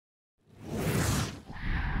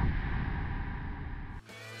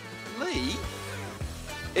Leigh,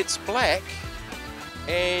 it's black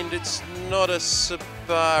and it's not a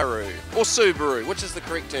Subaru. Or Subaru, which is the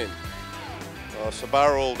correct term? Oh,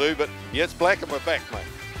 Subaru will do, but yeah, it's black and we're back, mate.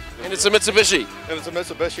 And it's a Mitsubishi. And it's a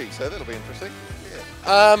Mitsubishi, so that'll be interesting.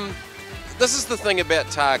 Yeah. This is the thing about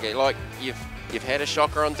Targa. Like, you've had a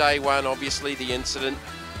shocker on day one, obviously, the incident.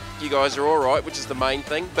 You guys are all right, which is the main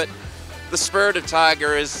thing. But the spirit of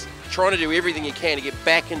Targa is trying to do everything you can to get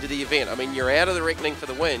back into the event. I mean, you're out of the reckoning for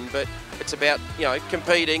the win, but it's about, you know,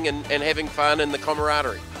 competing and having fun and the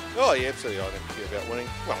camaraderie. Oh, yeah, absolutely. I don't care about winning.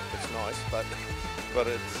 Well, it's nice, but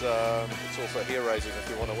it's also hair-raising if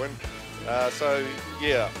you want to win. So,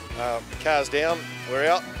 yeah, car's down, we're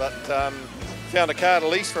out, but found a car to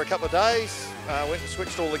lease for a couple of days. Went and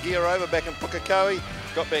switched all the gear over back in Pukekohe.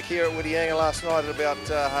 Got back here at Whitianga last night at about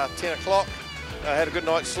 10 o'clock. Had a good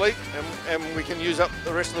night's sleep, and we can use up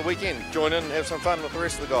the rest of the weekend. Join in and have some fun with the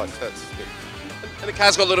rest of the guys. That's good. And the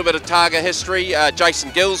car's got a little bit of Targa history.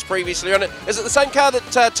 Jason Gill's previously on it. Is it the same car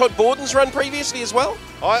that Todd Borden's run previously as well?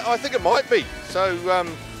 I think it might be. So,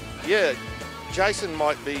 yeah, Jason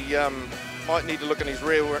might need to look in his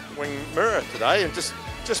rear wing mirror today and just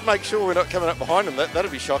make sure we're not coming up behind him.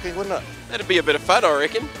 That'd be shocking, wouldn't it? That'd be a bit of fun, I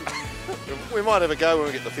reckon. We might have a go when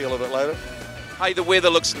we get the feel of it later. Hey, the weather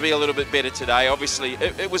looks to be a little bit better today. Obviously,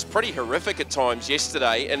 it was pretty horrific at times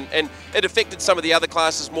yesterday, and it affected some of the other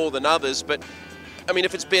classes more than others. But, I mean,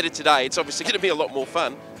 if it's better today, it's obviously going to be a lot more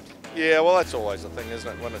fun. Yeah, well, that's always the thing, isn't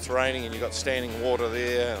it? When it's raining and you've got standing water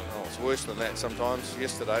there, oh, it's worse than that sometimes.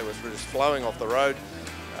 Yesterday was just flowing off the road.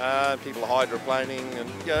 People are hydroplaning, and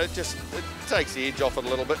you know, it takes the edge off it a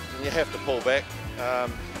little bit, and you have to pull back.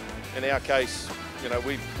 In our case, you know,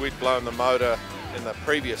 we'd blown the motor in the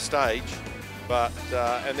previous stage, but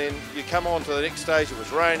and then you come on to the next stage. It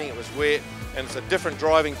was raining, it was wet, and it's a different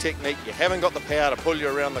driving technique. You haven't got the power to pull you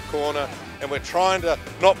around the corner, and we're trying to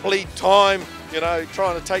not bleed time. You know,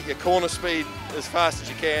 trying to take your corner speed as fast as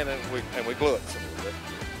you can, and we blew it.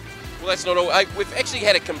 Well, that's not all. We've actually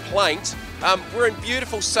had a complaint. We're in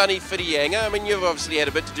beautiful sunny Whitianga. I mean, you've obviously had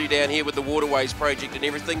a bit to do down here with the Waterways project and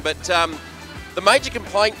everything, but the major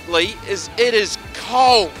complaint, Leigh, is it is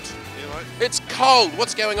cold. Yeah, mate. It's cold.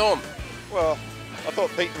 What's going on? Well, I thought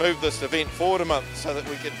Pete moved this event forward a month so that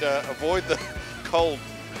we could avoid the cold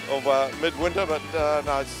of midwinter, but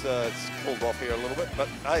no, it's cooled off here a little bit. But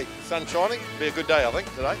hey, sun shining, be a good day, I think,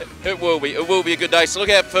 today. It will be a good day. So look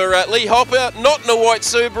out for Leigh Hopper, not in a white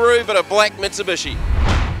Subaru, but a black Mitsubishi.